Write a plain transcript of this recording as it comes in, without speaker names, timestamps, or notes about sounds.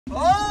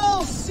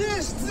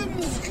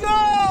systems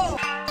go!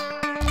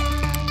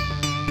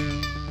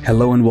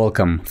 Hello and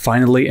welcome.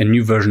 Finally, a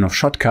new version of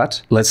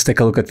Shotcut. Let's take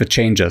a look at the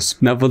changes.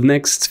 Now the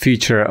next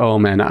feature, oh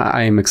man,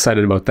 I am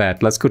excited about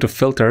that. Let's go to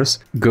filters,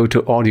 go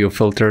to audio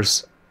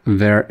filters.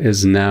 There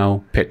is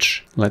now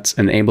pitch. Let's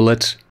enable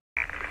it.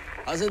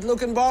 How's it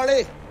looking,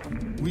 Barley?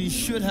 We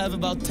should have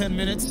about 10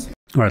 minutes.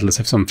 All right, let's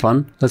have some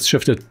fun. Let's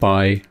shift it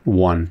by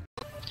 1.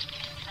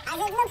 How's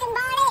it looking,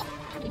 Barley?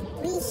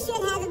 We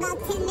should have about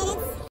 10 minutes.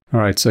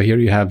 All right, so here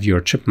you have your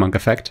chipmunk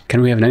effect.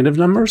 Can we have negative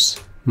numbers?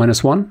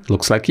 -1?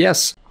 Looks like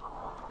yes.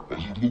 How's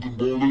it looking,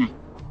 Barley?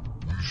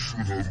 We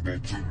should have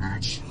about 10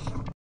 minutes.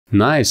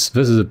 Nice.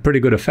 This is a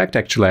pretty good effect,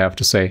 actually, I have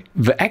to say.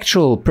 The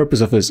actual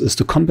purpose of this is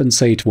to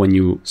compensate when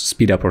you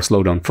speed up or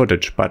slow down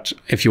footage. But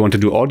if you want to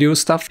do audio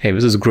stuff, hey,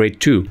 this is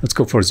great too. Let's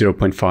go for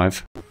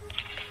 0.5.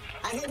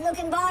 How's it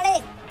looking,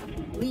 Barley?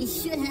 We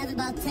should have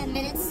about 10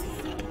 minutes.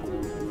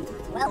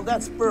 Well,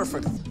 that's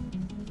perfect.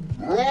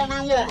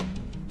 Only one.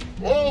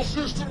 All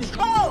systems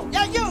go. Go!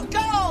 Yeah, you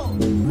go!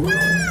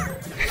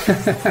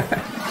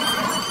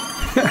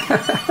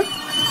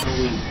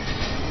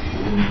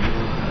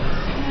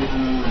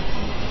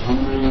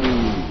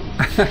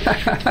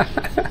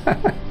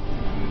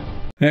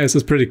 Yeah, this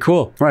is pretty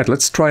cool. Right,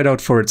 let's try it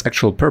out for its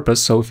actual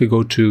purpose. So if we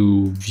go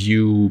to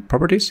view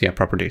properties, yeah,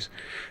 properties.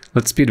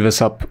 Let's speed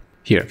this up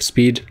here.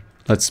 Speed,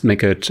 let's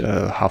make it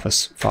half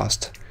as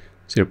fast,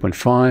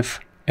 0.5.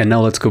 And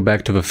now let's go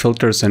back to the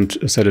filters and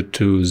set it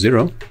to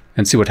 0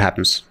 and see what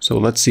happens. So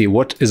let's see,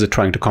 what is it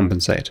trying to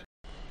compensate?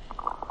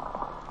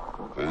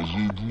 How's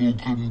it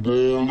looking,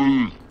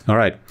 Barley? All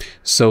right,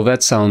 so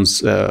that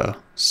sounds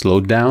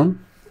slowed down,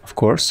 of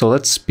course. So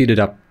let's speed it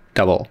up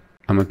double.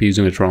 I might be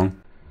using it wrong.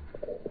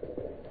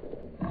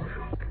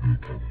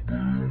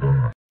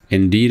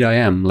 Indeed I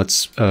am.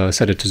 Let's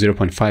set it to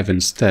 0.5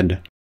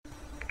 instead.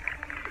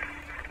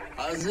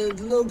 How's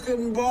it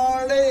looking,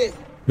 Barley?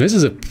 This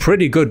is a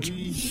pretty good...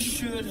 We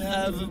should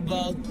have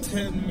about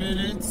 10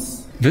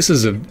 minutes. This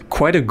is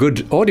quite a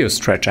good audio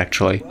stretch,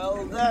 actually.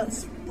 Well,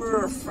 that's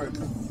perfect.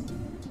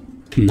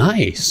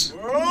 Nice.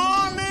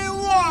 Only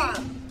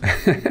one!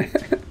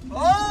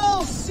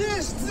 All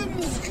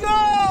systems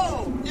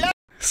go! Yeah.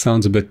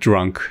 Sounds a bit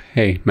drunk.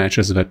 Hey,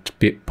 matches that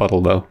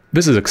bottle though.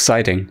 This is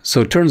exciting.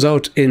 So it turns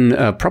out in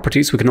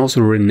properties we can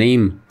also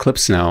rename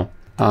clips now.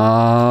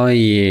 Ah,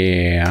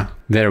 yeah.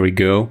 There we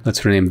go.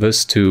 Let's rename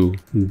this to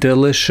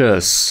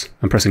Delicious.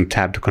 I'm pressing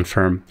tab to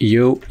confirm.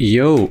 Yo.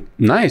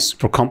 Nice.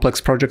 For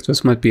complex projects,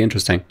 this might be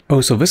interesting.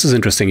 Oh, so this is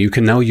interesting. You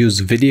can now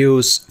use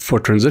videos for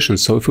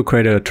transitions. So if we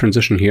create a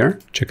transition here,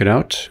 check it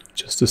out.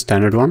 Just a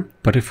standard one.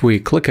 But if we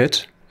click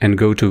it and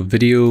go to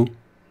video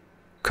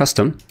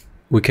custom,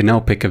 we can now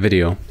pick a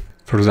video.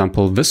 For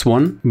example, this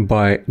one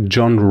by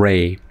John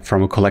Ray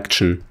from a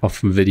collection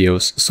of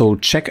videos. So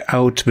check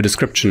out the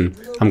description.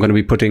 I'm going to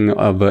be putting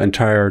the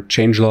entire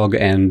changelog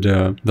and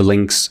the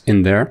links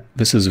in there.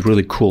 This is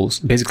really cool.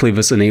 Basically,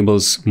 this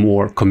enables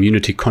more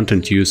community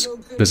content use.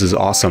 This is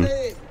awesome.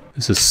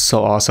 This is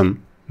so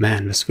awesome.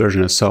 Man, this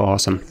version is so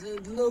awesome. How's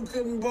it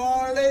looking,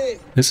 Barley?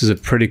 This is a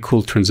pretty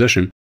cool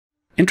transition.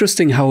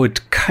 Interesting how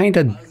it kind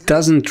of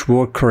doesn't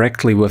work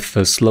correctly with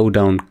the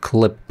slowdown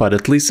clip, but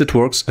at least it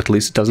works, at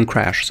least it doesn't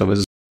crash, so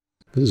this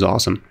is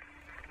awesome.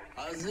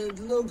 How's it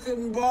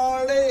looking,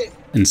 Barley?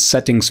 In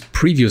settings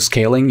preview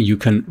scaling, you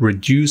can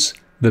reduce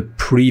the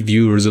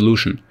preview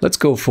resolution. Let's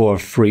go for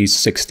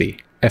 360.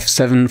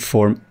 F7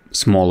 for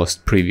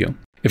smallest preview.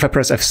 If I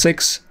press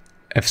F6,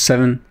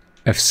 F7,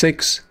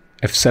 F6,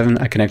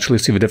 F7, I can actually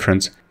see the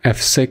difference.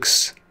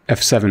 F6,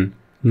 F7,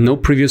 no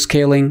preview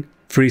scaling,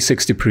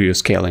 360 preview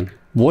scaling.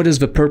 What is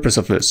the purpose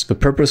of this? The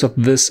purpose of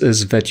this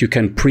is that you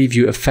can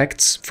preview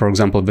effects. For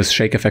example, this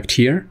shake effect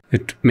here,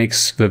 it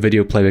makes the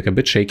video playback a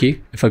bit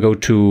shaky. If I go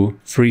to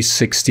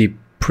 360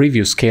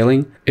 preview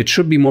scaling, it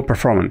should be more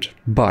performant.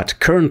 But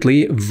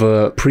currently,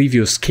 the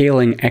preview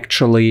scaling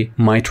actually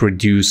might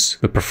reduce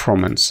the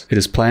performance. It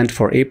is planned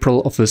for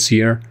April of this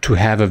year to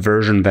have a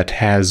version that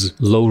has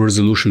low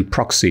resolution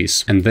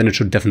proxies, and then it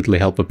should definitely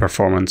help the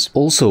performance.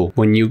 Also,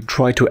 when you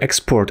try to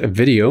export a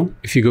video,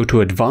 if you go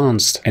to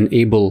advanced,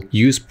 enable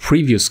use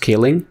preview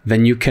scaling,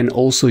 then you can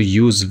also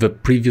use the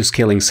preview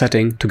scaling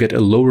setting to get a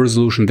low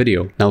resolution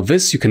video. Now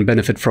this you can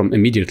benefit from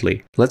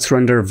immediately. Let's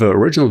render the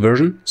original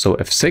version, so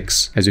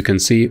F6, as you can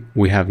see,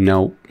 we have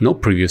now no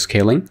preview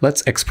scaling.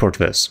 Let's export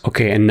this.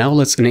 Okay, and now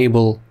let's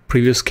enable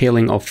preview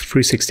scaling of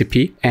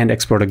 360p and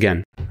export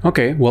again.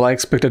 Okay, well, I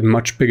expected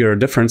much bigger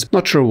difference.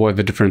 Not sure why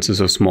the difference is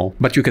so small,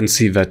 but you can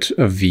see that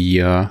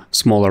the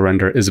smaller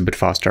render is a bit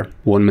faster.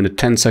 1 minute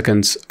 10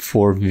 seconds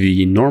for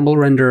the normal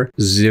render,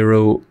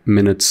 0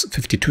 minutes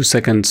 52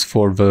 seconds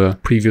for the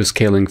preview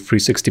scaling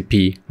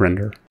 360p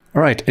render.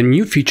 All right, a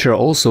new feature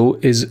also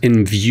is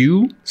in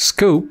View,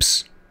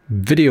 Scopes,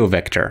 Video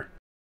Vector.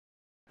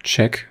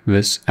 Check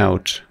this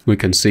out. We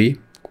can see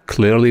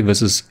clearly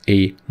this is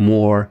a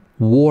more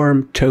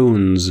warm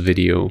tones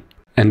video.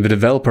 And the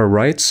developer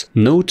writes,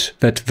 note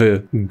that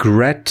the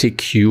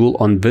graticule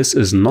on this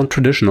is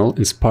non-traditional,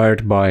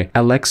 inspired by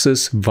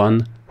Alexis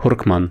van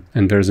Hurkman,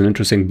 and there's an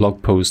interesting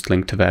blog post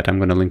linked to that. I'm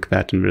going to link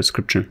that in the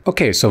description.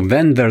 Okay, so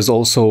then there's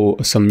also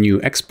some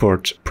new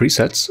export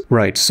presets.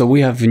 Right, so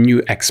we have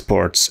new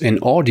exports. In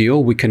audio,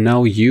 we can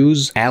now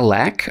use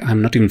ALAC.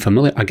 I'm not even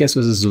familiar. I guess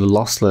this is the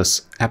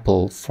lossless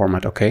Apple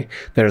format, okay.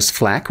 There's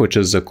FLAC, which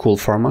is a cool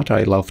format.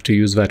 I love to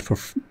use that for,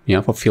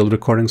 for field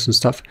recordings and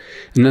stuff.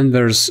 And then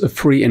there's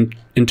free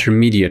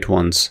intermediate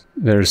ones.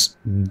 There's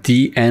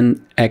DNxHR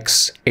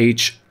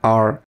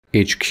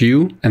HQ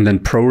and then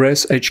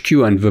ProRes HQ,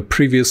 and the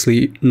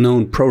previously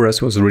known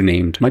ProRes was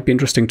renamed. Might be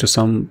interesting to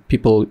some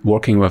people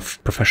working with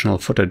professional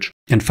footage.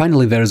 And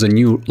finally, there's a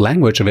new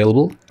language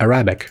available,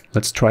 Arabic.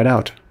 Let's try it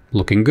out.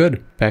 Looking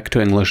good. Back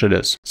to English it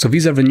is. So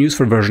these are the news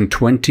for version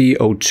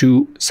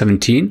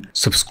 20.02.17.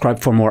 Subscribe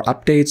for more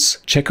updates.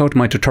 Check out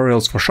my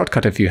tutorials for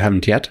Shotcut if you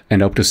haven't yet,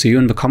 and I hope to see you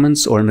in the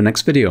comments or in the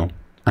next video.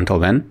 Until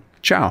then,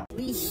 ciao.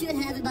 We should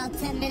have about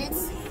 10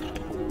 minutes.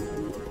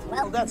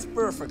 Well, that's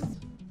perfect.